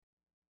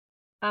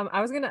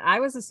I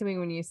was assuming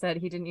when you said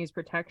he didn't use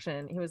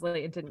protection, he was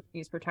late and didn't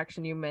use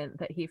protection, you meant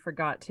that he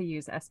forgot to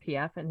use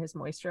SPF in his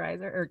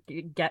moisturizer or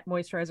get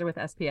moisturizer with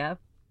SPF.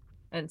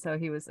 And so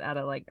he was at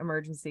a like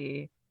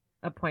emergency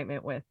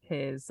appointment with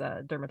his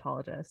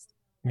dermatologist.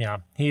 Yeah,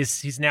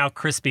 he's now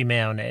crispy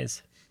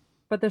mayonnaise.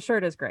 But the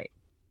shirt is great.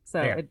 So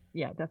There.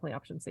 yeah, definitely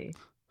option C.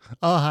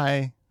 Oh,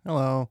 hi.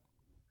 Hello.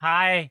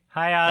 Hi,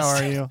 How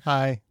Austin. are you?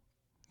 Hi.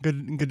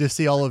 Good to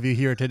see all of you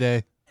here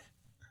today.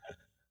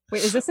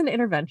 Wait, is this an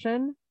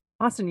intervention?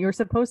 Austin, you're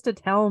supposed to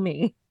tell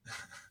me.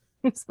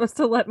 You're supposed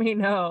to let me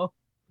know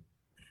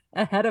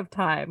ahead of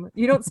time.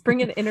 You don't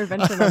spring an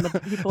intervention on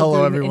the people. Hello,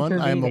 doing everyone.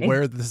 I'm intervening.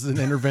 aware that this is an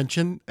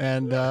intervention,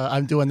 and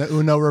I'm doing the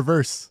Uno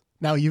reverse.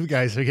 Now you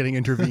guys are getting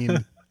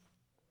intervened.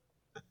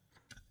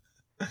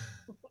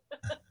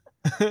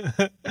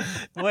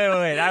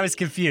 Wait. I was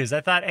confused. I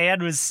thought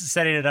Anne was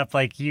setting it up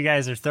like you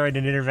guys are throwing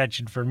an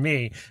intervention for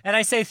me. And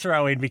I say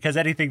throwing because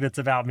anything that's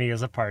about me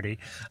is a party.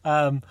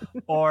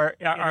 Or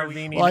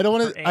intervening. Well, I don't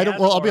want to.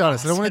 Well, I'll be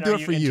honest. I don't want to do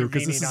it Austin, for you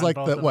because this is like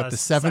the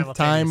seventh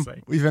time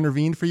we've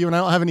intervened for you, and I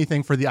don't have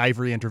anything for the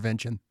ivory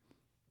intervention.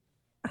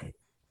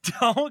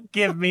 Don't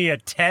give me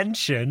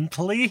attention,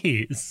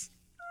 please.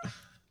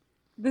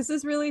 This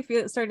is really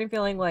starting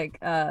feeling like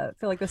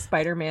the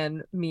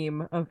Spider-Man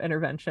meme of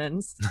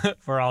interventions.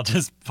 We're all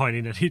just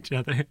pointing at each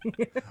other.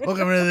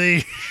 Welcome to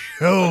the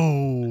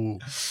show.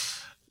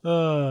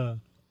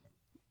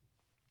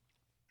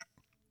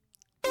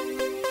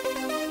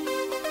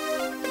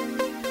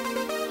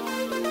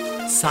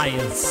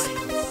 Science,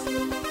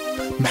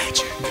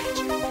 Magic,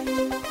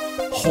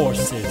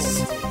 horses,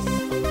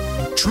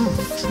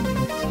 truth,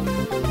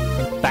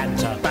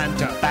 banter.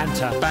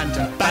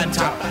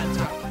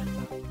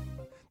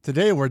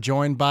 Today we're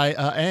joined by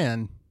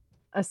Anne.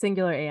 A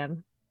singular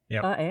Anne.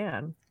 Yep.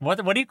 Anne. What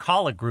do you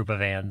call a group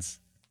of Anns?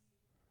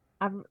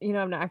 I've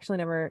actually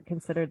never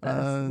considered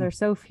this. There's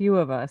so few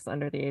of us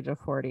under the age of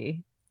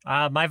 40.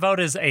 My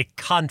vote is a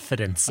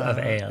confidence of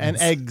Anns. And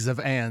eggs of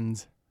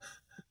Annes.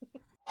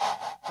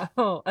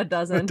 Oh, a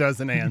dozen. A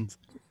dozen Annes.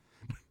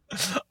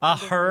 A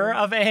her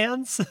of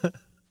Anns?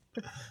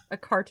 A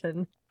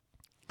carton.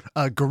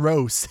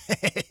 Gross.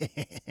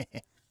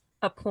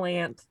 A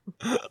plant.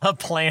 A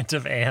plant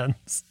of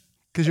Anns.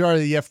 Because you are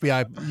the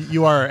FBI.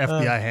 You are our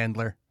FBI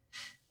handler.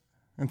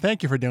 And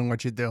thank you for doing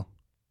what you do.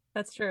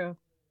 That's true.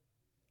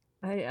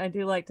 I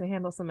do like to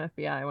handle some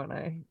FBI when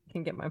I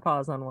can get my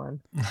paws on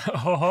one.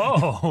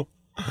 Oh,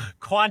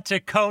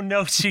 Quantico,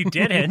 no, she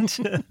didn't.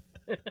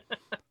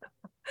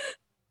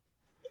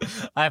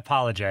 I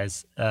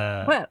apologize.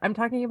 What? I'm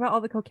talking about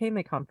all the cocaine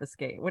they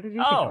confiscate. What did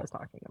you think I was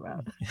talking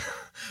about?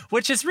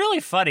 Which is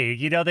really funny.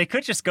 They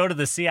could just go to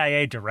the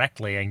CIA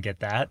directly and get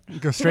that.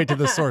 Go straight to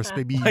the source,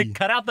 baby. Like,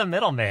 cut out the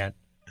middleman.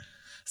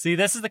 See,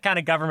 this is the kind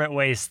of government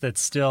waste that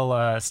still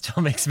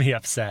makes me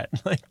upset.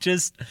 Like,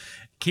 just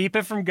keep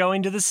it from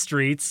going to the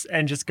streets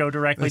and just go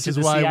directly to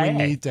the CIA. This is why we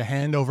need to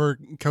hand over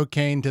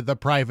cocaine to the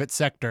private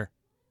sector.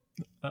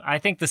 I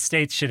think the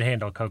states should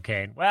handle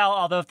cocaine. Well,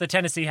 although if the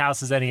Tennessee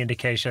House is any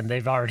indication,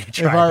 they've already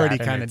tried that. They've already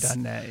kind of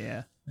done that,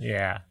 yeah.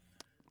 Yeah.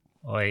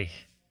 Oy.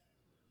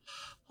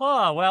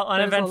 Oh, well,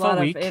 uneventful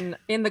week.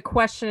 In the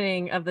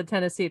questioning of the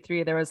Tennessee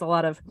Three, there was a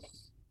lot of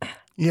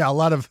a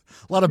lot of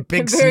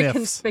big very sniffs.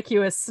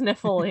 Conspicuous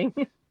sniffling.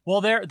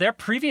 Well, their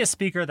previous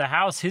Speaker of the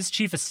House, his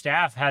chief of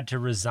staff had to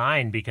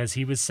resign because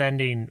he was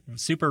sending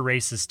super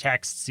racist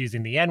texts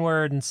using the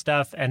N-word and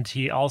stuff, and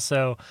he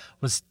also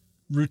was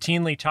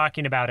routinely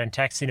talking about and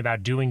texting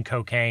about doing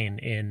cocaine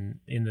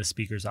in the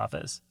Speaker's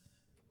office.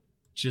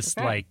 Just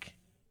like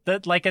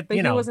that, like it. But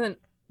he wasn't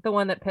the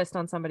one that pissed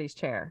on somebody's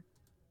chair.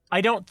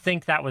 I don't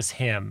think that was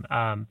him.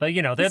 But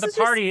they're the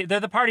party.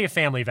 They're the party of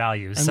family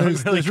values. And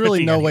so there's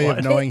really no way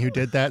of knowing who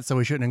did that, so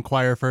we shouldn't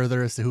inquire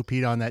further as to who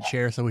peed on that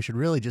chair. So we should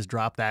really just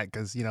drop that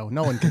because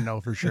no one can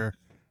know for sure.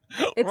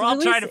 We're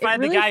all trying to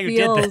find the guy who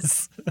did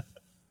this.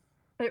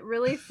 It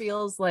really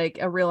feels like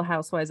a Real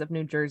Housewives of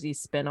New Jersey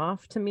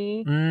spinoff to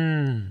me.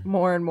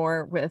 More and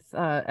more with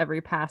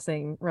every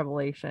passing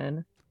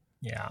revelation.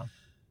 Yeah.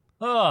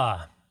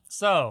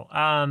 So,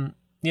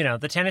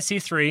 the Tennessee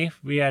Three,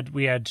 we had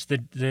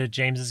the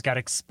Jameses got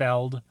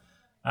expelled,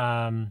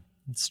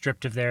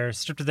 stripped of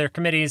their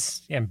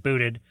committees and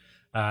booted,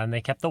 and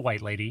they kept the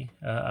white lady,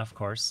 of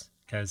course,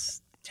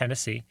 because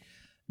Tennessee.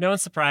 No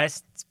one's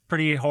surprised. It's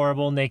pretty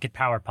horrible naked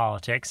power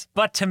politics.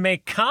 But to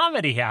make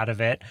comedy out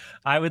of it,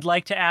 I would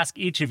like to ask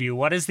each of you,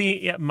 what is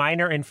the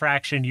minor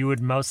infraction you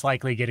would most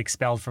likely get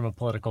expelled from a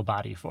political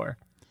body for?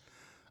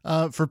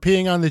 For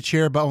peeing on the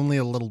chair, but only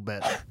a little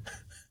bit.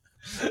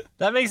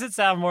 That makes it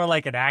sound more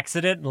like an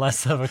accident and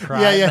less of a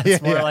crime. Yeah.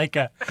 More like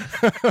a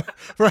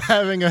for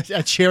having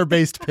a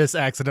chair-based piss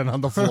accident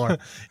on the floor.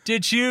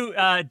 Did you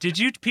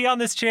pee on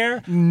this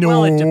chair? No.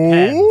 Well, it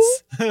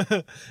depends.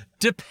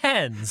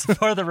 Depends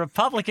for the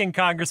Republican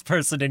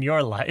congressperson in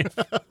your life.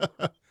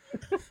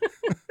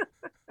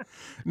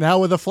 Now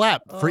with a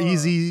flap for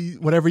easy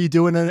whatever you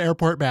do in an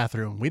airport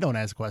bathroom. We don't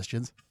ask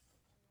questions.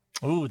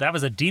 Ooh, that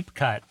was a deep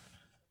cut.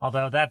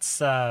 Although that's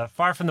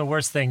far from the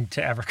worst thing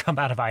to ever come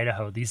out of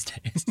Idaho these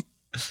days.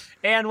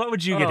 And what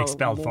would you get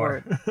expelled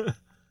for?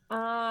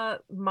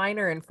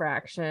 Minor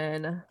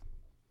infraction.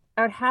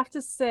 I would have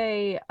to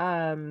say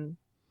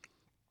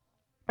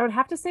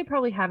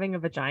probably having a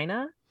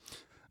vagina.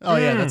 Oh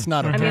yeah, that's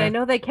not okay. I mean, I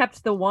know they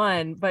kept the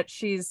one, but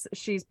she's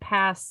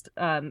past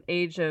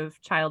age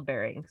of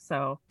childbearing,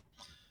 so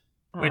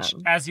which,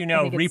 as you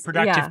know,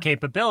 reproductive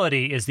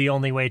capability is the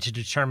only way to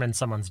determine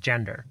someone's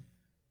gender.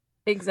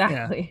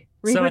 Exactly.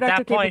 Yeah. So Reproductive at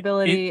that point,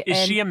 capability is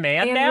she a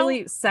man and now?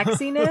 Really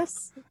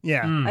sexiness.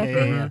 Yeah.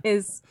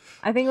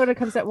 I think when it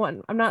comes to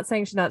one, I'm not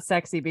saying she's not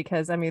sexy,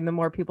 because I mean the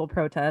more people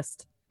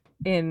protest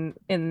in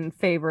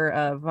favor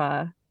of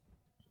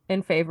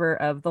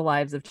the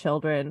lives of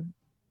children,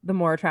 the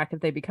more attractive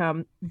they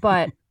become.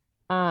 But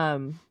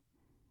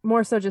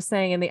more so just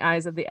saying in the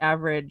eyes of the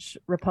average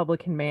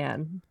Republican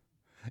man.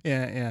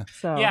 Yeah.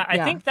 So yeah,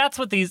 I think that's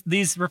what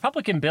these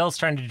Republican bills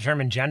trying to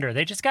determine gender.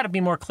 They just got to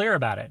be more clear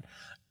about it.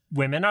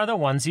 Women are the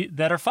ones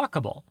that are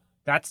fuckable.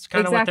 That's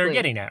kind of what they're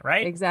getting at,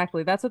 right?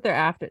 Exactly. That's what they're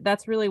after.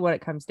 That's really what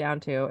it comes down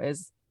to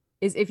is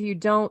if you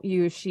don't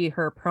use she,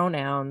 her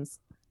pronouns,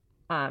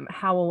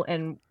 how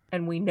and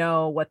we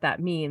know what that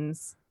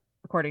means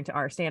according to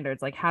our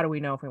standards. Like, how do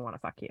we know if we want to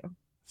fuck you?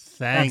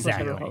 That's what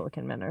the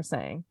Republican men are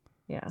saying.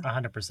 Yeah.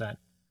 100%.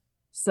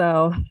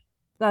 So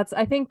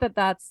I think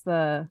that's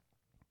the,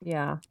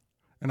 yeah.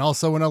 And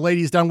also, when a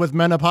lady's done with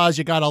menopause,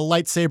 you got to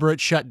lightsaber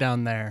it shut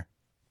down there.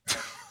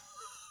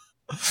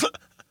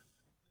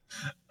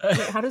 Wait,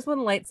 how does one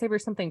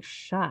lightsaber something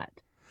shut?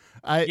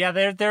 Yeah,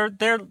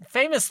 they're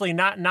famously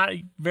not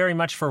very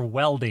much for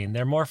welding.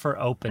 They're more for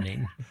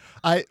opening.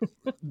 I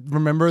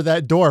remember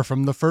that door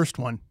from the first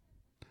one.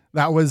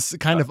 That was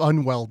kind of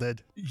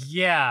unwelded.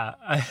 Yeah,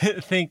 I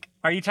think.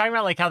 Are you talking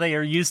about like how they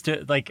are used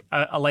to like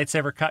a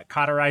lightsaber cut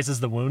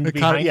cauterizes the wound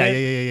behind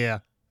it? Yeah.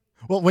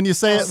 Well, when you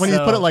say it, when you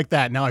put it like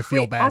that, now I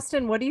feel bad.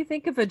 Austin, what do you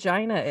think a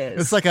vagina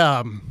is? It's like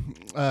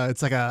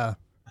a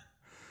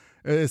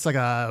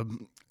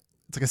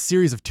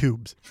series of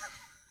tubes.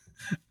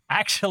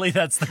 Actually,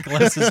 that's the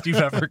closest you've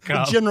ever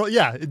come.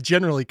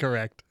 Generally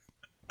correct.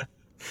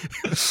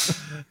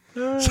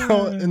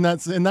 So in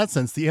that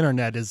sense, the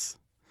internet is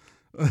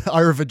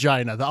our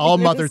vagina, the all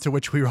mother to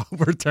which we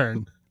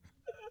return.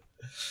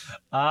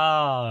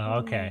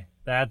 Oh, okay.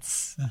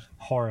 That's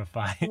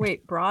horrifying.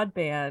 Wait,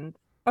 broadband.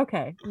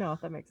 Okay, no,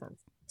 that makes sense.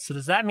 So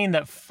does that mean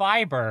that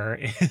fiber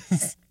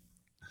is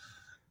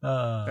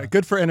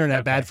good for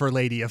internet, bad for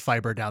lady of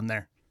fiber down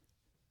there?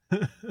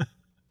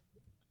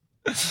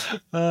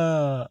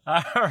 All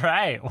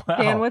right. Well,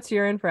 Dan, what's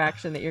your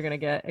infraction that you're going to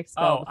get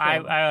expelled?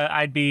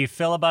 I'd be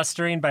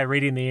filibustering by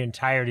reading the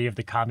entirety of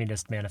the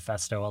Communist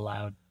Manifesto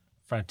aloud,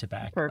 front to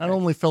back. Perfect. I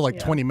only feel like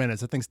 20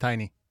 minutes. That thing's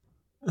tiny.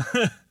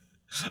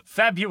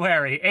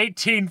 February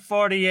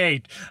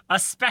 1848. A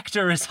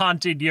specter is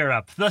haunting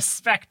Europe. The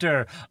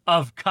specter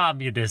of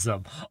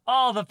communism.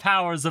 All the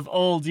powers of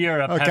old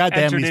Europe have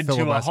entered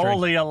into a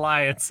holy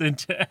alliance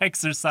into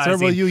exercising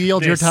Sir, will you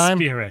yield your time?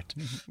 Spirit.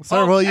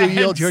 Sir, will you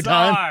yield your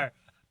time?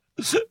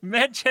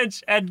 Mensch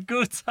and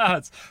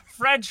Gutshaus,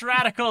 French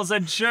radicals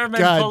and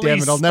German police God damn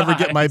it, I'll never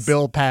get my spies.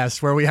 bill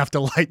passed where we have to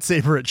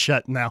lightsaber it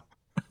shut now.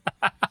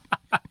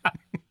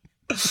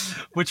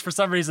 Which for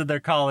some reason they're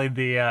calling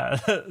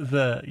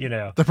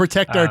the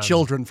Protect Our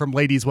Children from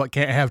Ladies What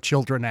Can't Have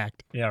Children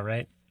Act. Yeah,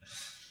 right.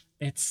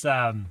 It's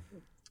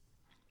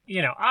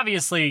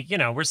obviously,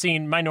 we're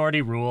seeing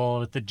minority rule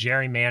with the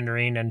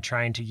gerrymandering and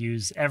trying to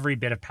use every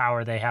bit of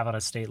power they have on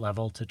a state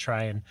level to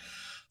try and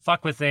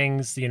fuck with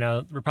things.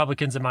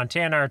 Republicans in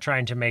Montana are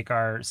trying to make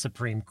our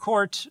Supreme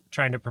Court,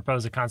 trying to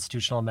propose a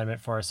constitutional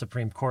amendment for our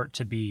Supreme Court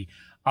to be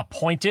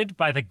appointed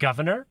by the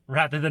governor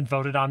rather than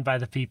voted on by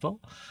the people.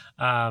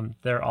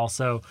 They're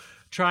also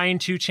trying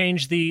to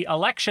change the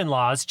election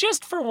laws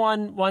just for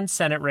one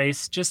Senate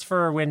race, just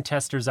for when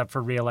Tester's up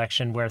for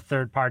re-election, where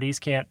third parties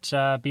can't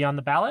be on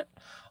the ballot.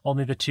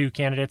 Only the two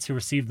candidates who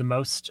receive the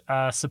most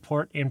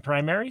support in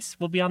primaries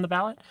will be on the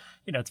ballot.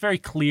 It's very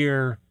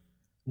clear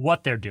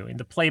what they're doing.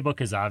 The playbook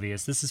is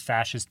obvious. This is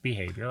fascist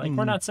behavior.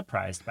 We're not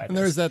surprised by this. And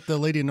there's the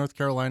lady in North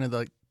Carolina,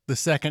 the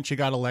second she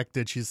got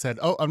elected, she said,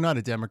 "Oh, I'm not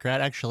a Democrat.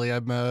 Actually,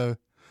 I'm a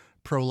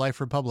pro-life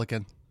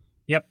Republican."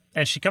 Yep.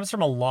 And she comes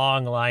from a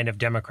long line of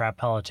Democrat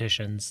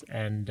politicians.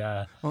 And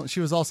well, she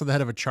was also the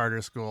head of a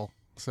charter school.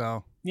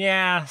 So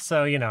yeah.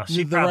 So,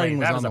 she probably,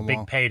 that was a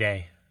big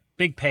payday.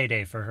 Big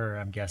payday for her,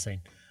 I'm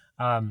guessing.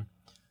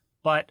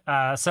 But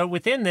so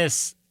within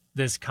this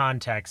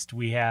context,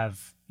 we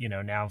have,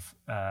 now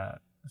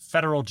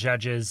federal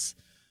judges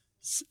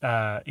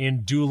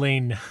in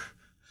dueling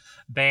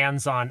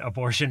bans on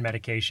abortion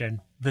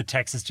medication. The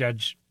Texas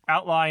judge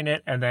outline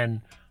it, and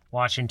then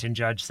Washington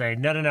judge say,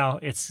 no,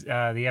 it's the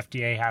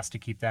FDA has to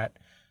keep that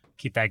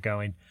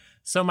going.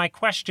 So my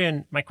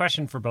question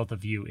for both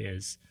of you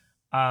is,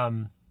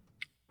 are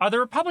the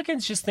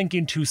Republicans just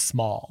thinking too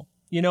small?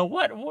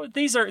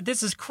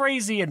 This is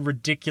crazy and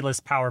ridiculous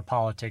power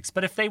politics.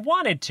 But if they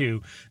wanted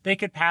to, they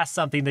could pass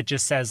something that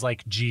just says,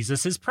 like,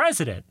 Jesus is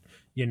president.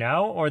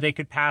 or they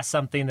could pass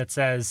something that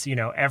says,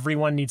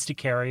 everyone needs to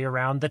carry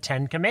around the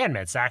 10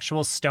 Commandments,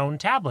 actual stone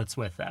tablets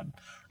with them,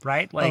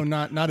 right? Like,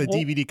 not a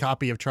DVD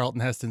copy of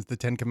Charlton Heston's The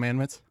 10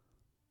 Commandments.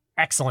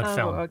 Excellent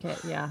film. Okay,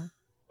 yeah.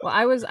 Well,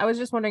 I was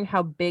just wondering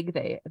how big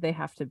they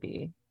have to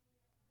be,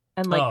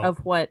 and like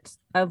of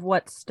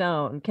what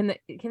stone. Can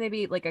they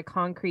be like a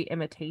concrete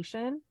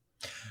imitation?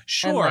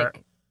 Sure.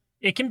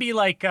 It can be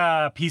like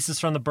pieces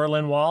from the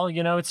Berlin Wall.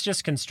 It's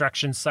just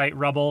construction site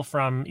rubble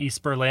from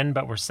East Berlin,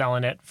 but we're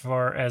selling it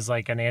as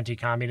like an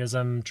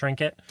anti-communism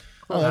trinket.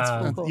 Oh,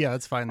 that's cool. Yeah,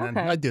 that's fine then.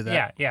 Okay. I'd do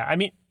that. Yeah. I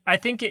mean, I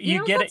think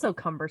you get not it so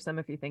cumbersome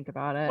if you think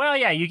about it. Well,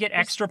 yeah, you get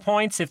extra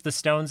points if the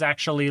stone's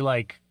actually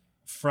like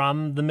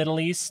from the Middle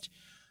East.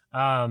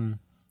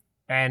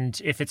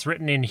 And if it's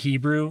written in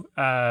Hebrew,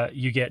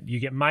 you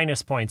get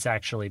minus points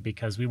actually,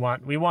 because we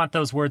want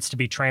those words to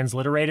be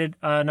transliterated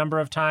a number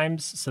of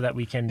times so that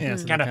we can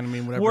kind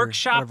of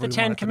workshop the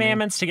 10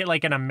 Commandments to get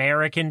like an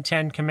American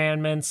 10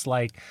 Commandments,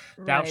 like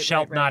thou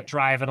shalt not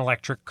drive an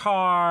electric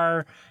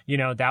car,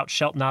 thou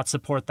shalt not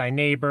support thy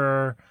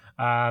neighbor,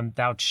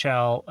 thou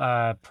shalt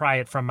pry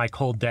it from my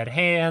cold dead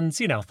hands,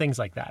 things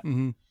like that.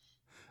 Mm-hmm.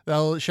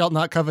 Thou shalt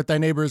not covet thy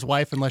neighbor's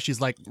wife unless she's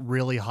like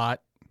really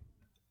hot.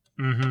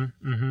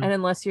 Mm-hmm, mm-hmm. And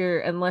unless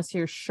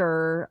you're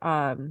sure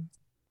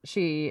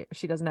she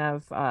doesn't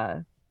have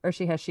or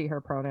she has she/her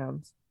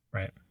pronouns.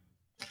 Right.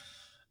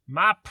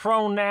 My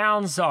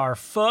pronouns are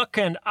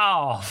fucking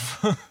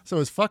off. So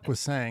as fuck was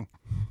saying.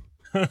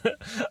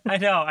 I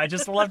know. I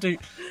just love to.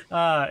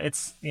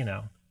 It's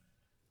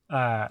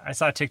I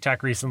saw a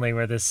TikTok recently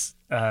where this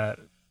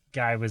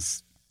guy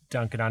was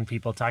dunking on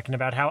people talking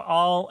about how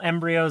all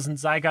embryos and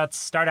zygotes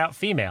start out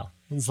female.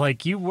 It's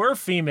like, you were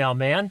female,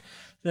 man.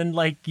 Then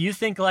like you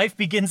think life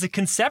begins at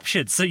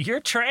conception, so you're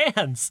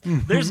trans.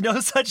 There's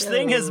no such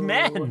thing as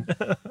men.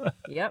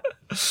 Yep.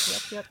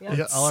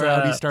 Yeah, all our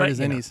rowdy start is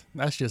innies.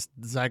 That's just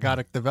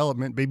zygotic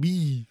development,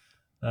 baby.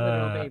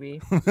 Literal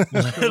baby.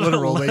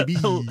 Literal baby.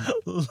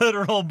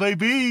 Literal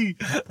baby.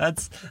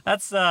 That's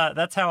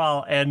how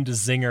I'll end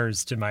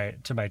zingers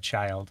to my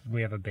child. When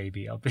we have a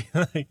baby, I'll be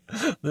like,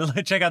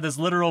 check out this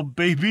literal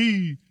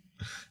baby.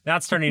 Now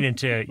it's turning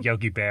into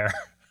Yogi Bear.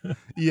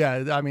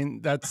 Yeah, I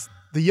mean that's.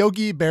 The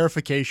Yogi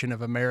Bearification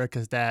of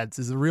America's dads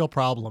is a real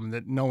problem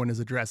that no one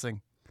is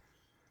addressing.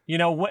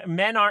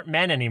 Men aren't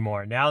men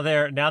anymore. Now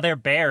they're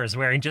bears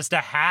wearing just a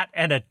hat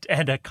and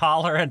a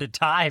collar and a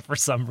tie for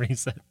some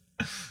reason.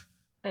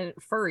 And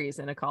furries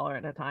in a collar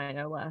and a tie,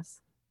 no less.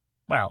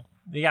 Well,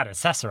 you got to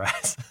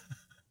accessorize.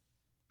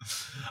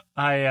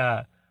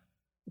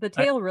 The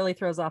tail really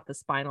throws off the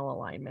spinal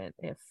alignment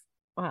if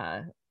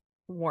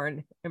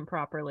worn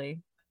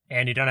improperly.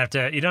 And you don't have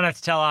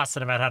to tell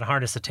Austin about how to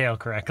harness a tail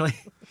correctly.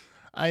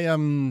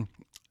 You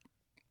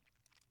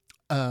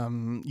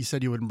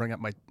said you wouldn't bring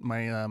up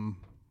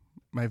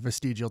my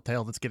vestigial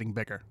tail that's getting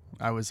bigger.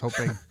 I was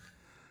hoping.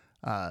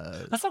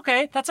 That's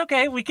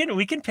okay. We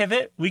can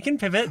pivot.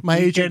 My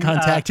agent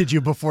contacted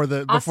you before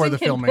the filming. Austin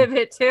can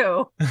pivot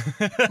too.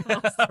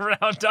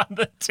 Around on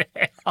the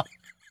tail.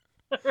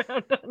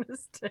 Around on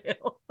his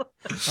tail.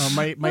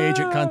 My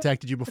agent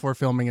contacted you before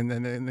filming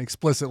and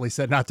explicitly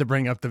said not to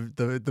bring up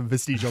the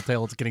vestigial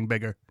tail. It's getting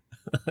bigger.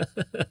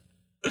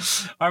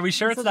 Are we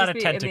sure it's not a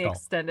tentacle? In the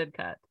extended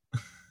cut.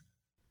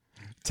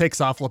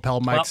 Takes off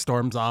lapel mic,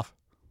 storms off.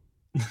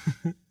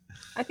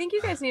 I think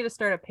you guys need to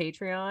start a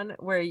Patreon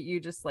where you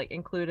just like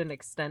include an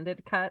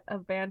extended cut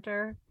of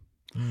banter.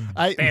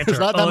 There's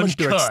not that much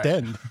to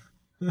extend.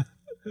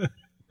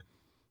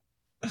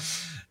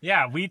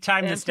 Yeah, we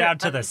timed this down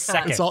to the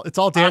second. It's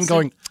all Dan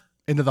going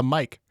into the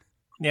mic.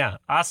 Yeah,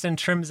 Austin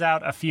trims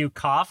out a few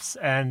coughs,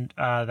 and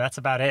that's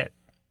about it.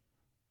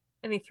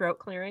 Any throat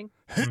clearing?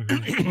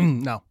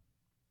 No.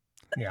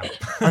 Yeah,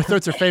 our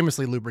throats are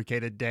famously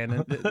lubricated, Dan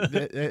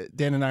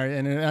and I,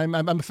 and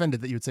I'm offended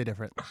that you would say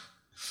different.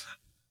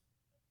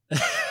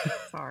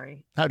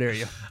 Sorry. How dare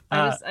you?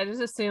 I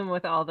just assume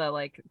with all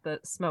the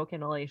smoke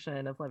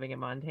inhalation of living in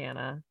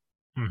Montana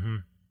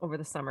over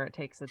the summer, it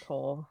takes a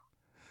toll.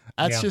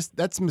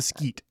 That's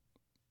mesquite.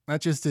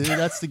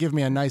 That's to give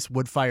me a nice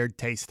wood-fired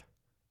taste.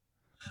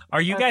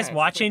 Are you guys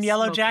watching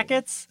Yellow smoking.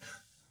 Jackets?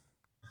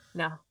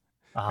 No.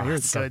 Oh,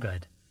 it's so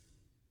good.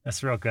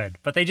 That's real good.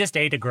 But they just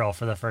ate a girl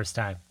for the first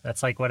time.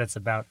 That's like what it's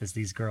about, is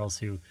these girls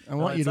who... I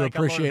want you to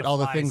appreciate all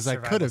the things I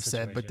could have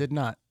said, but did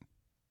not.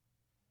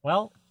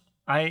 Well,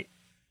 I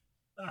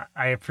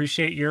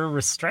appreciate your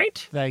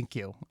restraint. Thank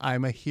you.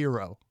 I'm a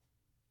hero.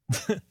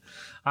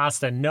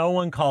 Austin, no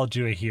one called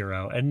you a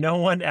hero, and no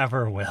one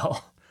ever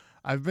will.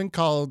 I've been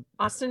called...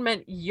 Austin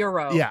meant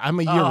euro. Yeah, I'm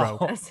a euro.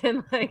 Oh. As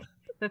in like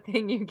the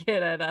thing you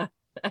get at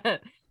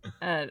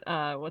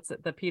what's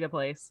it, the pita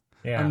place.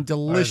 Yeah. I'm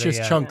delicious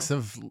chunks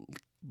of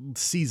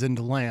seasoned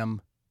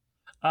lamb.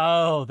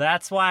 Oh,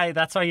 that's why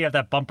you have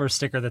that bumper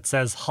sticker that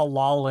says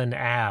halal and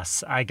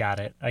ass. I got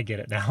it. I get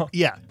it now.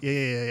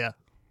 Yeah.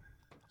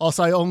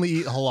 Also, I only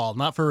eat halal,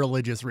 not for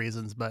religious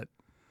reasons, but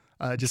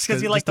just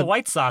because you like the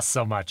white sauce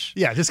so much.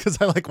 Yeah, just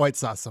because I like white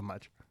sauce so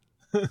much.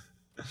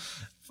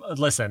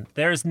 Listen,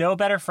 there's no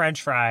better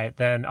French fry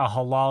than a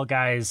halal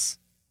guy's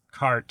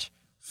cart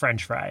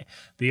French fry.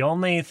 The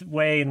only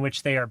way in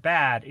which they are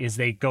bad is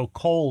they go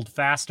cold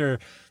faster.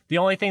 The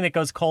only thing that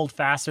goes cold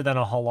faster than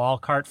a halal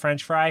cart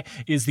French fry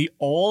is the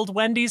old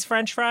Wendy's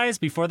French fries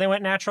before they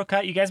went natural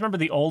cut. You guys remember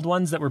the old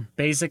ones that were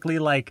basically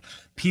like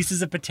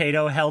pieces of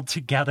potato held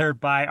together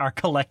by our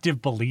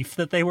collective belief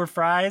that they were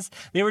fries?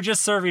 They were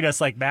just serving us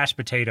like mashed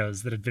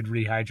potatoes that had been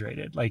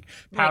rehydrated, like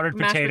powdered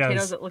mashed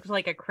potatoes. that looked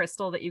like a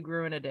crystal that you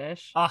grew in a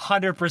dish.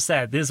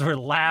 100%. These were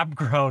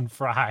lab-grown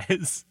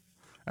fries.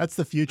 That's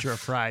the future of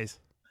fries.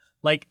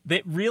 Like,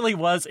 it really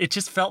was. It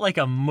just felt like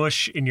a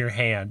mush in your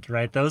hand,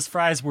 right? Those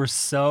fries were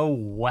so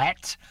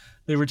wet.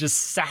 They were just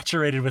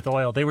saturated with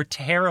oil. They were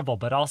terrible,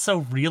 but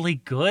also really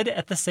good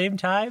at the same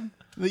time.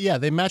 Yeah,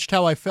 they matched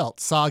how I felt.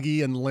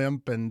 Soggy and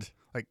limp and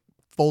like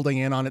folding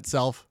in on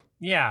itself.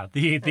 Yeah,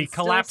 the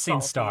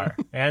collapsing star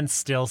and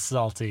still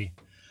salty.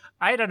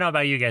 I don't know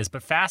about you guys,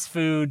 but fast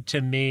food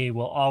to me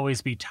will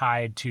always be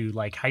tied to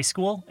like high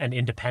school and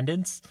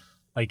independence.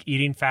 Like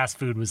eating fast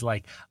food was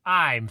like,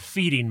 I'm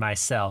feeding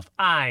myself.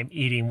 I'm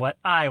eating what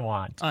I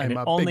want. I'm and it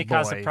a only big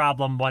caused boy. a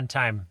problem one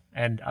time.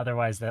 And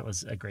otherwise, that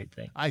was a great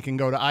thing. I can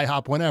go to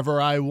IHOP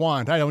whenever I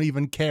want. I don't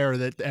even care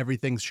that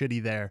everything's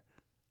shitty there.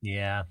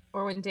 Yeah.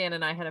 Or when Dan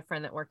and I had a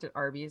friend that worked at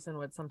Arby's and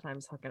would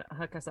sometimes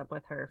hook us up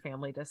with her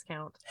family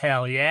discount.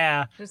 Hell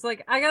yeah. Just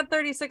like, I got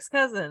 36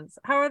 cousins.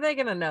 How are they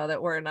gonna know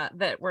that we're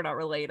not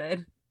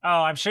related?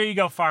 Oh, I'm sure you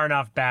go far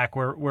enough back.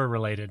 We're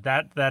related.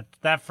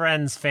 That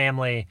friend's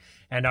family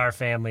and our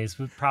families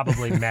we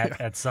probably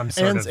met at some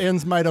sort of.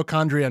 Ann's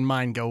mitochondria and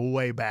mine go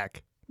way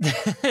back.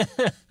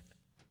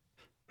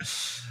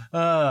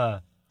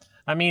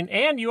 I mean,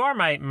 Anne, you are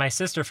my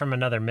sister from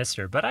another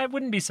mister, but I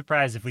wouldn't be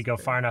surprised if we go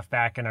far enough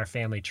back in our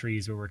family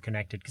trees where we're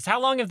connected. Because how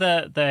long have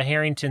the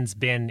Harringtons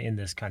been in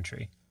this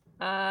country?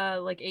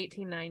 Like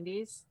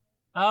 1890s.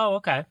 Oh,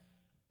 okay.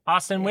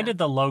 Austin, when Yeah. did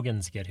the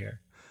Logans get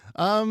here?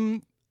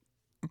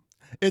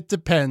 It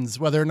depends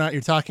whether or not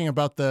you're talking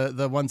about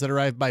the ones that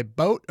arrived by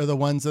boat or the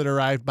ones that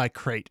arrived by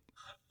crate.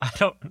 I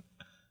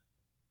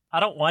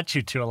don't want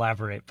you to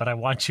elaborate, but I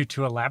want you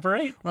to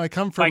elaborate. Well, I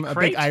come from By a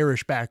crate? big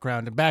Irish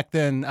background, and back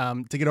then,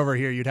 to get over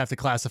here, you'd have to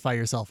classify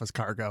yourself as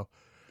cargo.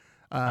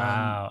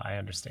 I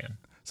understand.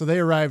 So they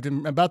arrived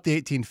in about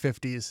the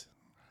 1850s.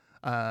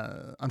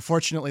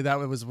 Unfortunately, that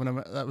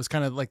was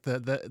kind of like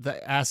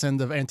the ass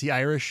end of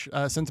anti-Irish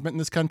sentiment in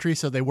this country.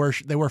 So they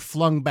were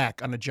flung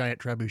back on a giant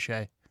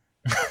trebuchet.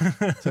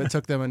 So it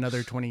took them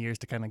another 20 years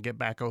to kind of get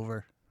back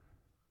over.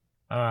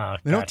 They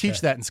don't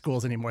teach that in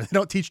schools anymore. They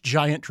don't teach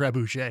giant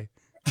trebuchet.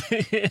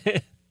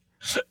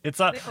 It's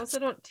They also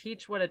don't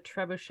teach what a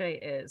trebuchet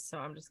is, so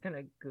I'm just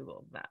gonna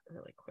Google that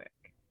really quick.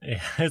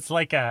 Yeah, it's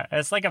like a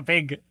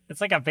big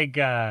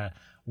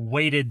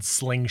weighted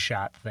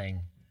slingshot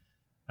thing.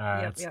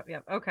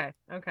 Yep. Okay.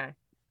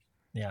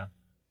 Yeah,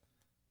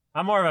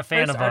 I'm more of a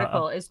fan First of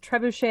article is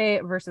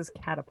trebuchet versus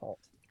catapult.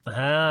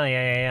 Oh,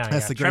 yeah.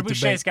 That's the great Trebuchet's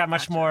debate. got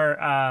much more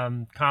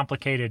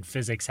complicated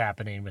physics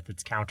happening with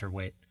its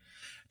counterweight.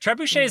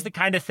 Trebuchet is the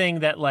kind of thing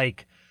that,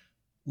 like,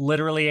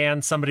 literally,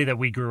 and somebody that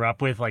we grew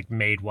up with, like,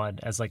 made one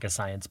as, like, a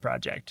science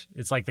project.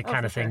 It's like the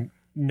kind of thing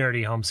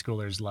nerdy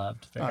homeschoolers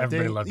loved.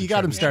 Everybody loved You a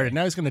got him trebuchet. started.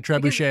 Now he's going to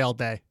trebuchet all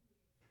day.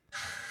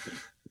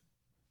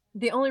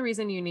 The only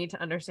reason you need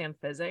to understand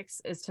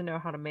physics is to know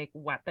how to make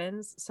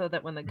weapons so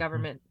that when the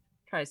government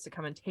tries to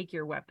come and take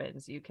your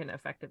weapons, you can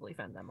effectively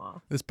fend them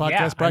off. This podcast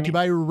Yeah, brought to you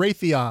by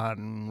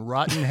Raytheon,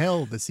 Rotten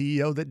Hell, the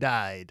CEO that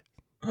died.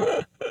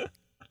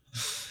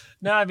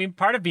 No, I mean,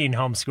 part of being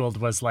homeschooled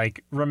was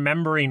like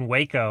remembering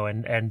Waco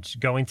and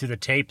going through the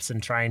tapes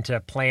and trying to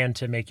plan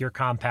to make your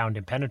compound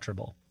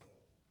impenetrable.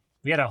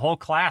 We had a whole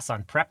class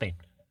on prepping.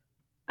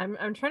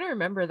 I'm trying to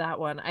remember that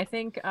one. I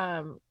think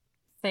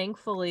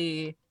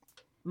thankfully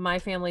my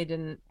family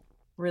didn't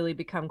really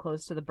become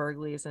close to the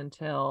Burgleys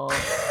until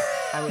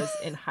I was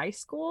in high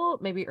school,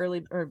 maybe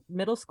early or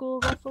middle school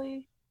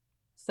roughly.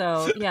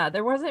 So yeah,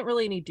 there wasn't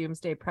really any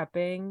doomsday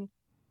prepping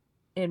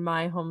in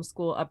my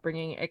homeschool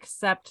upbringing,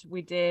 except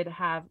we did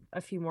have a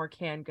few more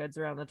canned goods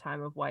around the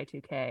time of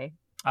Y2K.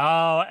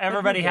 Oh,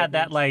 everybody had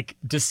that goodness. like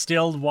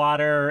distilled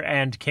water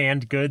and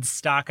canned goods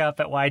stock up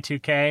at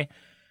Y2K.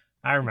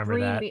 I remember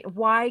that.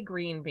 Why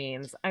green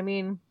beans? I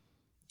mean,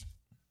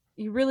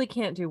 you really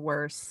can't do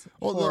worse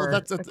Well, for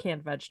that's- a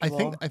canned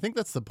vegetable. I think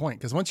that's the point,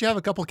 because once you have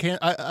a couple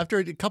after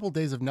a couple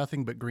days of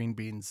nothing but green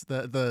beans,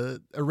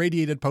 the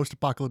irradiated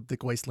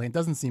post-apocalyptic wasteland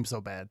doesn't seem so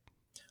bad.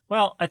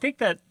 Well, I think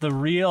that the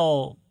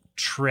real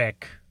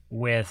trick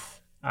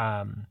with,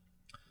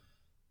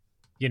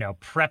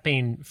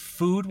 prepping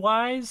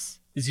food-wise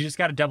is you just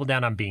got to double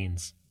down on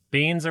beans.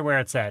 Beans are where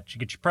it's at. You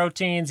get your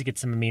proteins, you get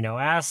some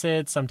amino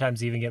acids,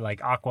 sometimes you even get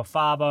like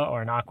aquafaba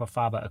or an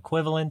aquafaba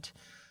equivalent.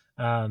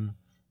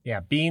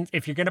 Beans.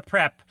 If you're going to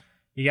prep,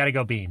 you got to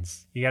go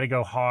beans. You got to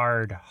go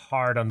hard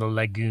on the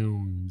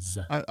legumes.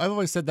 I've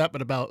always said that,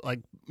 but about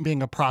like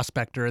being a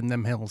prospector in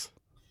them hills.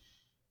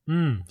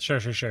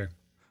 Sure.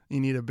 You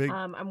need a big...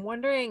 I'm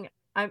wondering,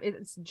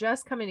 it's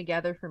just coming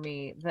together for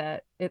me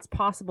that it's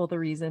possible the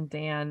reason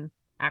Dan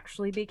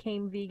actually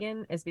became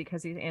vegan is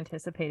because he's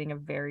anticipating a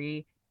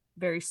very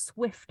very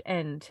swift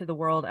end to the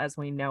world as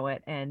we know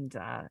it, and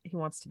he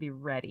wants to be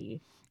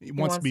ready. He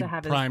wants to be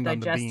have primed his on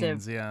the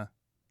beans. Yeah.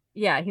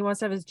 Yeah, he wants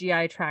to have his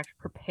GI tract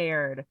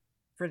prepared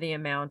for the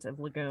amount of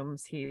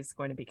legumes he's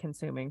going to be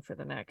consuming for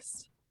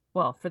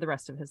the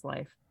rest of his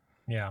life.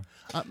 Yeah.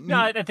 No,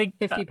 I think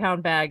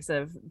 50-pound bags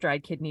of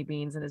dried kidney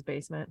beans in his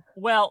basement.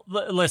 Well,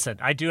 listen,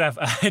 I do have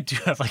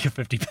like a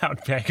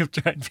 50-pound bag of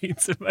dried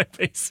beans in my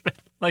basement.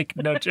 Like,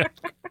 no joke.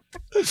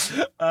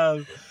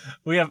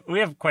 We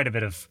have quite a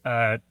bit of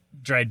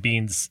dried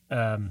beans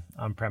on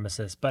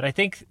premises, but I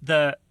think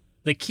the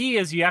key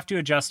is you have to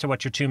adjust to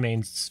what your two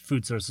main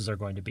food sources are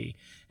going to be,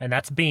 and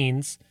that's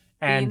beans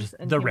and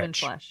the human rich.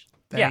 Flesh.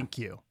 Thank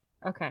you.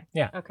 Okay.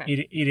 Yeah. Okay.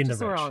 Eating Just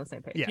the so rich. we're all on the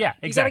same page. Yeah,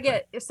 exactly. You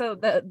gotta get so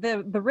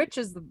the rich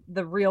is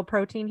the real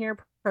protein here.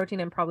 Protein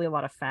and probably a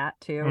lot of fat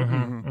too.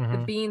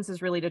 The beans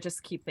is really to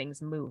just keep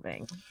things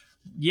moving.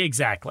 Yeah,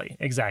 exactly.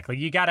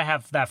 You got to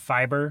have that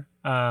fiber,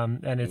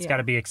 and it's got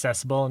to be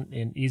accessible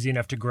and easy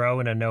enough to grow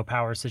in a no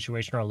power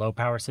situation or a low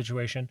power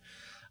situation.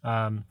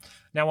 Now,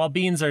 while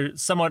beans are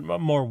somewhat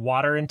more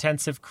water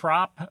intensive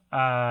crop,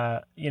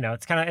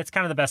 it's kind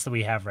of the best that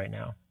we have right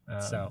now.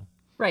 So.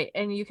 Right,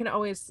 and you can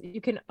always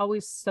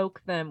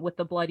soak them with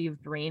the blood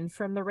you've drained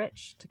from the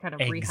rich to kind of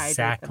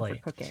rehydrate them for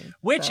cooking,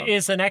 which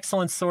is an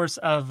excellent source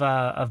of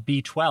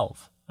B12.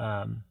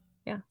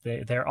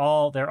 They're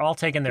all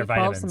taking their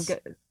vitamins. Some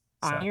good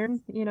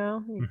iron,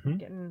 you're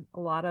getting a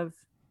lot of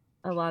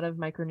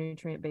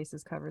micronutrient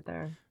bases covered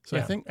there. So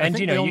I think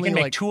you can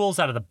make tools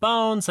out of the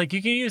bones. Like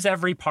you can use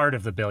every part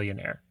of the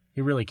billionaire.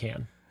 You really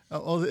can.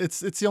 Oh, it's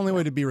the only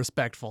way to be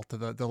respectful to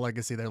the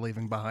legacy they're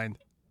leaving behind.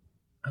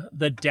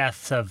 The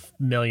deaths of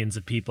millions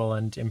of people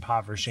and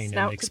impoverishing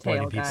and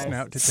exploiting people.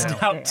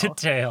 Snout to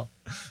tail.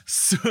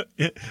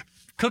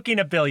 Cooking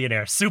a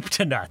billionaire. Soup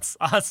to nuts.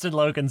 Austin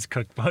Logan's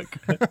cookbook.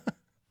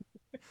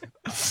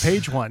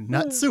 Page 1,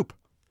 nut soup.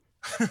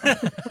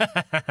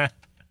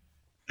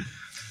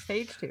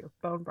 Page 2,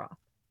 bone broth.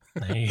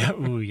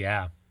 Ooh,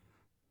 yeah.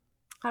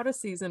 How to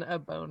season a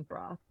bone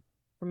broth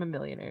from a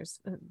millionaire's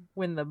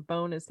when the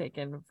bone is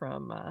taken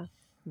from a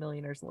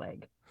millionaire's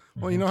leg.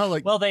 Well, you know how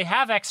well, they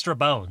have extra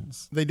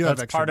bones. They do have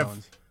extra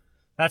bones.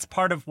 That's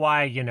part of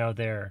why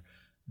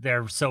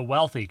they're so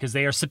wealthy, because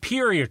they are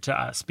superior to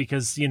us.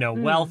 Because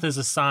wealth is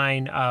a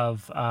sign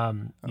of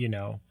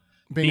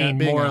being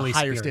morally a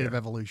higher superior. State of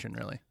evolution,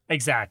 really.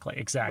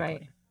 Exactly.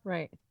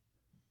 Right.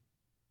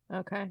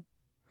 Okay.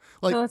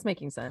 Like, so that's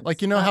making sense.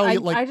 Like how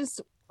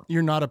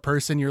you're not a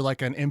person. You're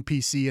like an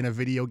NPC in a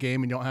video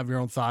game. And you don't have your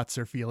own thoughts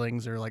or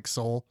feelings or like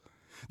soul.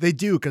 They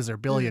do because they're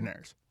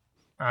billionaires.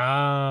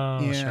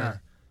 Oh, yeah.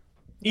 Sure.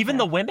 Even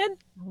the women?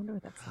 I wonder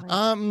what that's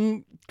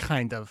like.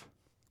 Kind of.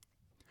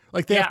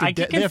 Like they have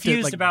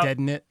to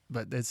deaden it,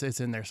 but it's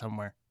in there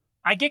somewhere.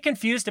 I get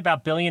confused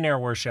about billionaire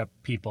worship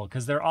people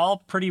because they're all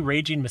pretty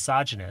raging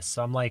misogynists.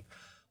 So I'm like,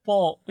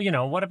 well,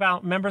 what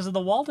about members of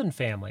the Walden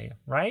family,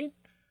 right?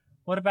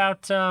 What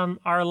about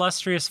our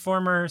illustrious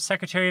former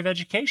Secretary of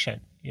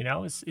Education?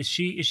 Is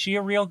she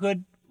a real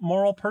good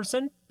moral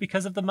person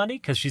because of the money?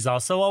 Because she's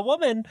also a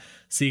woman,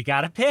 so you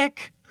got to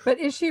pick. But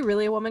is she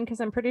really a woman?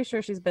 Because I'm pretty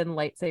sure she's been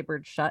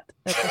lightsabered shut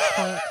at this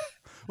point.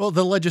 Well,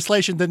 the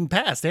legislation didn't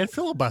pass. They had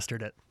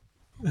filibustered it.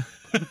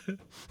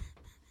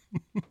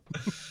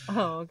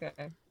 Oh,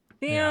 okay.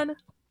 Dan.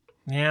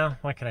 Yeah,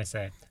 what can I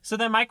say? So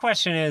then my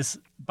question is,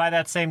 by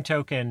that same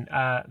token,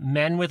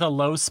 men with a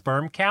low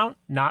sperm count,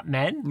 not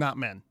men? Not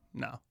men,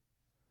 no.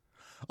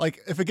 Like,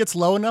 if it gets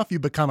low enough, you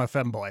become a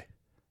femboy.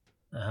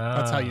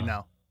 That's how you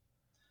know.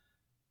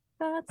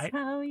 That's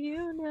how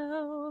you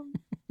know.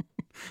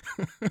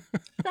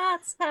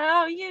 That's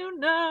how you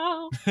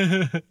know.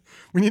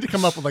 We need to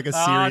come up with like a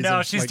series. Oh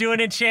no, she's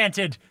doing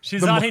Enchanted.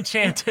 She's on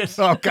Enchanted.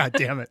 Oh god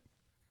damn it.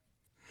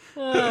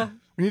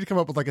 We need to come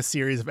up with like a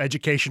series of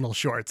educational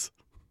shorts.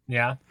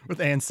 Yeah.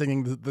 With Anne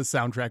singing the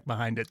soundtrack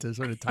behind it to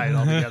sort of tie it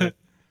all together.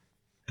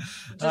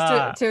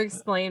 Just to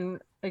explain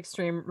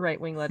extreme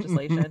right-wing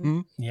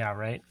legislation. Yeah,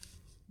 right.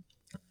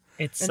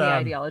 It's and the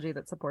ideology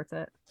that supports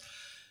it.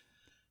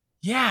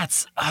 Yeah,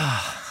 it's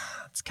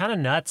kind of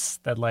nuts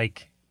that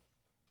like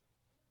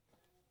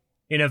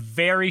in a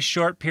very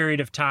short period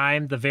of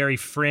time, the very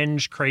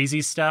fringe,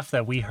 crazy stuff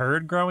that we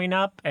heard growing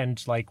up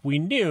and like we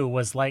knew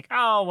was like,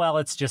 oh, well,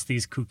 it's just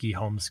these kooky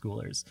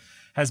homeschoolers,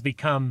 has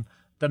become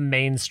the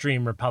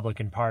mainstream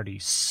Republican Party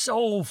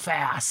so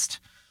fast,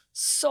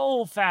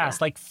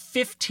 like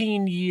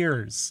 15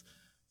 years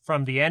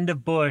from the end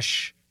of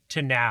Bush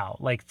to now,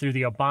 like through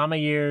the Obama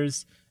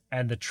years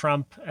and the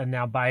Trump and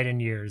now Biden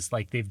years,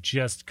 like they've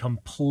just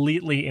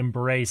completely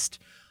embraced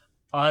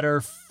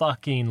utter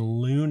fucking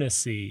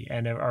lunacy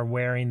and are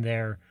wearing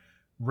their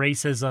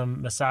racism,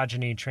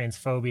 misogyny,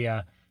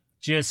 transphobia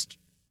just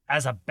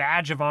as a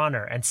badge of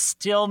honor and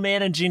still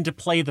managing to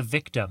play the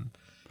victim.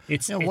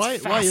 Why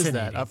is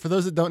that? For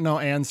those that don't know,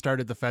 Anne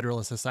started the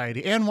Federalist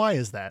Society. Anne, why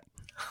is that?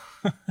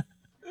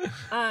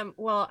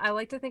 Well, I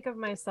like to think of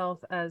myself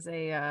as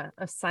a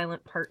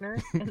silent partner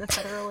in the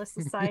Federalist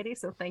Society,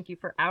 so thank you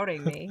for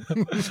outing me.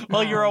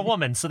 Well, you're a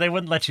woman, so they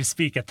wouldn't let you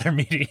speak at their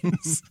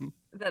meetings.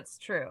 That's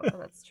true.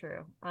 That's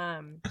true.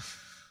 Can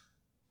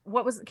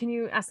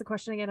you ask the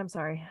question again? I'm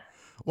sorry.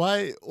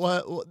 Why?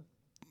 What?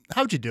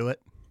 How'd you do it?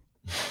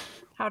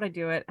 How'd I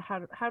do it? How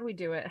do we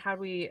do it? How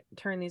do we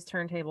turn these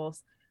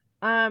turntables?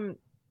 I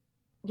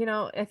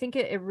think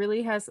it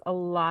really has a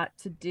lot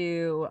to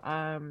do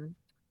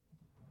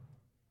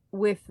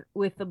with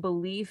the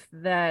belief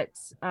that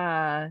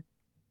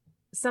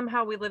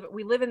somehow we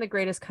live in the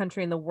greatest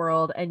country in the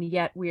world, and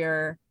yet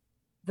we're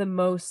the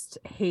most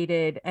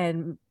hated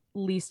and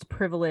least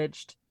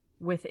privileged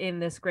within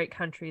this great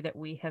country that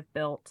we have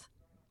built,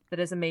 that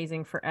is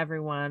amazing for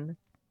everyone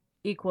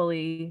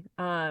equally,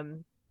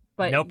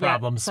 but no yet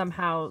problems,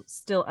 somehow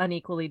still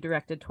unequally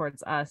directed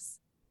towards us.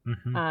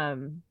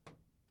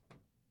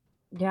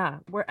 Yeah,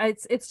 where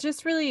it's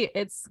just really,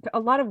 it's a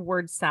lot of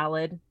word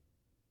salad.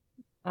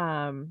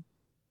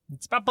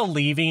 It's about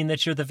believing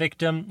that you're the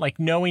victim, like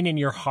knowing in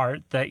your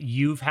heart that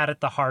you've had it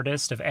the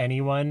hardest of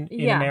anyone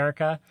in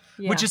America,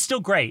 which is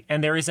still great.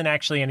 And there isn't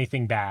actually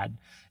anything bad,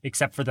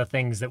 except for the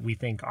things that we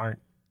think aren't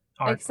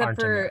except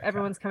for America.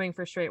 Everyone's coming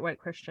for straight white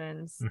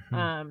Christians.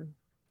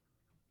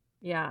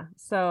 Yeah.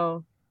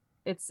 So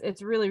it's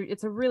a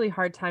really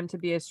hard time to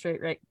be a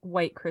straight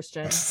white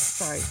Christian.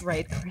 Sorry,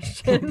 right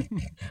Christian.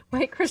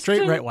 White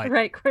Christian. Straight white.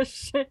 Right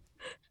Christian.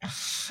 A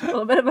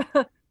little bit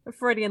of a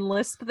Freudian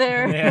lisp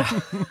there.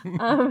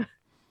 Yeah.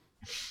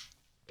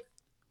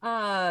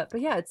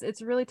 But yeah,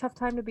 it's a really tough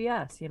time to be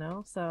us,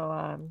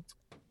 So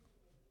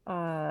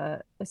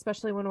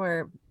especially when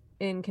we're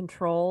in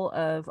control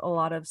of a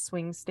lot of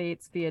swing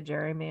states via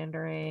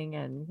gerrymandering,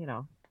 and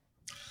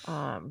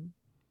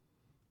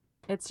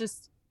it's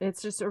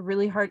just a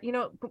really hard,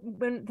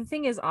 when the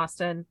thing is,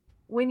 Austin,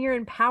 when you're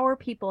in power,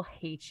 people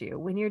hate you.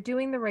 When you're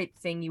doing the right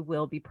thing, you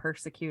will be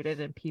persecuted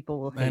and people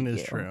will hate you. That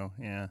is true.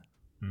 Yeah.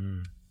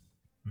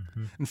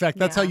 Mm-hmm. In fact,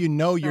 that's how you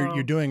know you're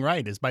So- doing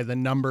right, is by the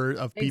number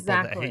of people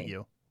that Exactly. hate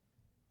you.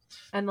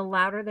 And the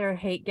louder their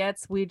hate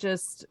gets, we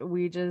just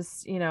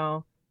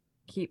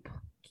keep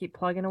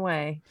plugging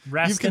away.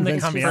 Rest in the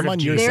convinced me. comfort I'm of on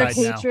your Their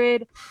Jesus.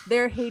 side now.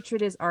 their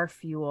hatred is our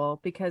fuel,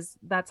 because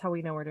that's how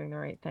we know we're doing the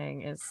right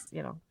thing, is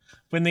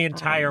When the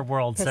entire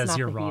world pissing says off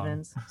you're the wrong.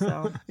 heathens.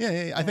 So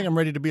Yeah, I think I'm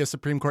ready to be a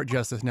Supreme Court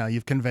justice now.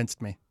 You've convinced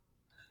me.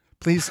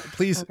 Please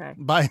Okay.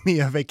 buy me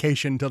a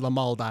vacation to the I was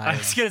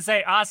Maldives. going to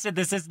say, Austin,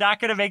 this is not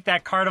going to make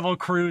that Carnival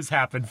cruise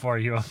happen for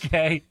you,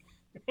 okay?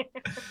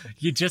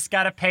 You just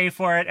got to pay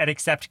for it and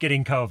accept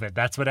getting COVID.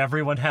 That's what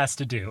everyone has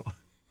to do.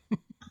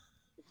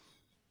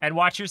 And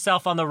watch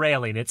yourself on the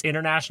railing. It's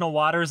international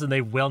waters and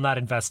they will not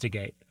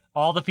investigate.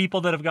 All the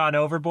people that have gone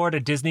overboard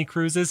at Disney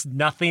cruises,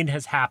 nothing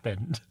has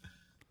happened.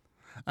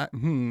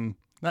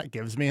 That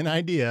gives me an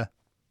idea.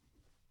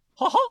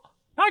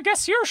 I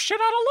guess you're shit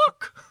out of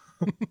luck.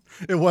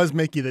 It was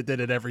Mickey that did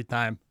it every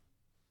time.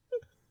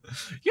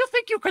 You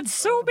think you can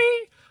sue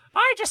me?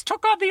 I just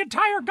took on the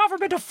entire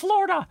government of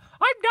Florida.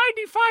 I'm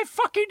 95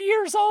 fucking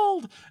years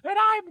old, and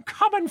I'm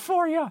coming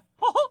for you.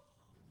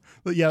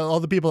 But yeah, all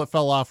the people that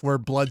fell off were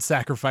blood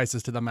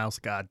sacrifices to the mouse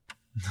god.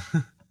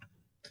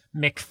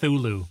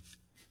 McThulu.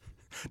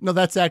 No,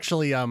 that's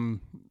actually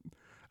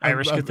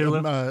Irish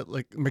Cthulhu?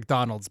 like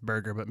McDonald's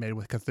burger, but made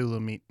with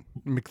Cthulhu meat.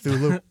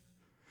 McThulu.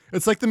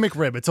 It's like the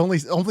McRib. It's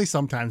only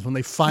sometimes when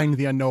they find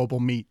the unknowable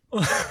meat,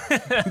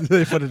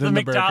 they put it The in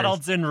the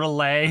McDonald's in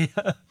Relay.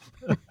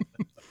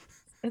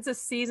 it's a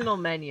seasonal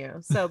menu.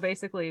 So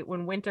basically,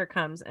 when winter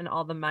comes and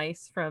all the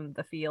mice from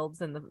the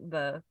fields and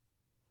the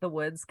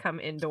woods come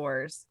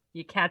indoors,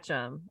 you catch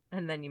them,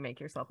 and then you make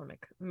yourself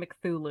a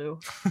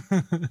McThulu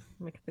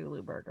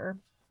McThulu burger.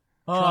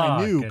 Try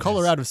new goodness.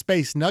 color out of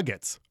space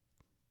nuggets.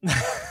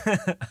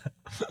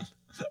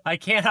 I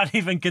cannot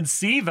even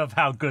conceive of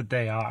how good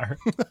they are.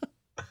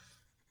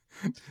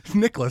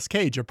 Nicolas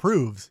Cage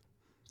approves.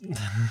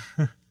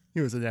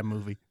 He was in that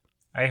movie.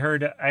 I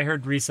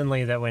heard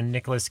recently that when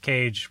Nicolas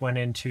Cage went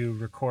in to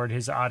record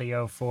his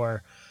audio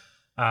for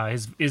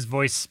his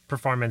voice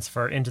performance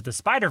for Into the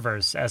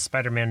Spider-Verse as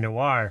Spider-Man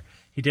Noir,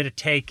 he did a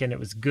take and it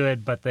was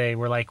good, but they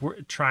were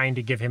trying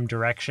to give him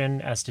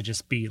direction as to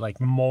just be like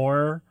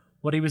more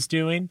what he was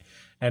doing.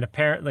 And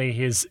apparently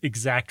his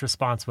exact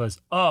response was,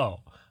 "Oh,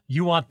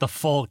 you want the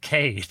full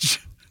Cage."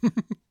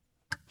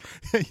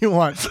 You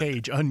want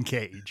Cage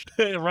uncaged.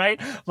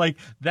 Right? Like,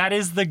 that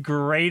is the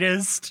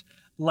greatest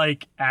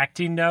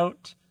acting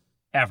note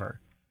ever.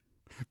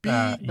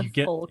 You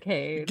get Full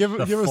cage. Give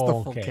the us the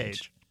full full cage.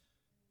 cage.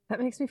 That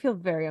makes me feel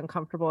very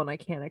uncomfortable, and I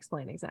can't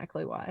explain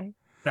exactly why.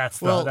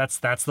 that's Well-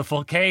 the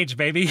full Cage,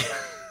 baby.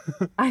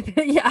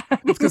 Yeah.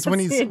 Because when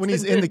that's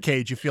he's in the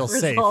cage, you feel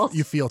result. safe.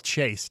 You feel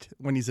chased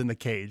when he's in the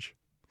cage.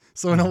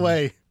 So in a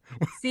way,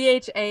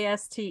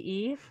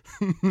 CHASTE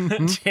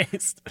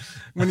Just,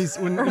 when he's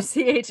or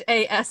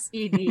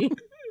CHASED.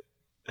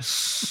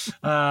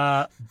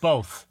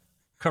 both.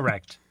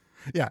 Correct.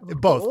 yeah,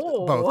 both.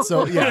 Oh.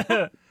 So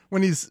yeah,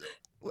 when he's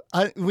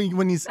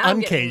when he's I'm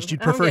uncaged, getting-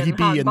 you'd prefer I'm he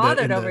getting hot be and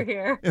bothered over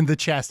here. in the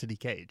chastity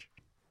cage.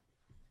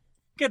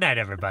 Good night,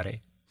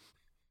 everybody.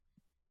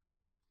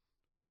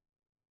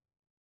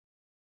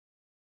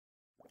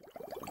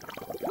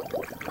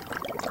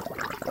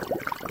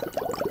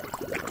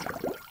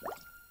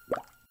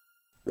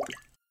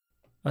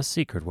 a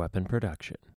Secret Weapon production.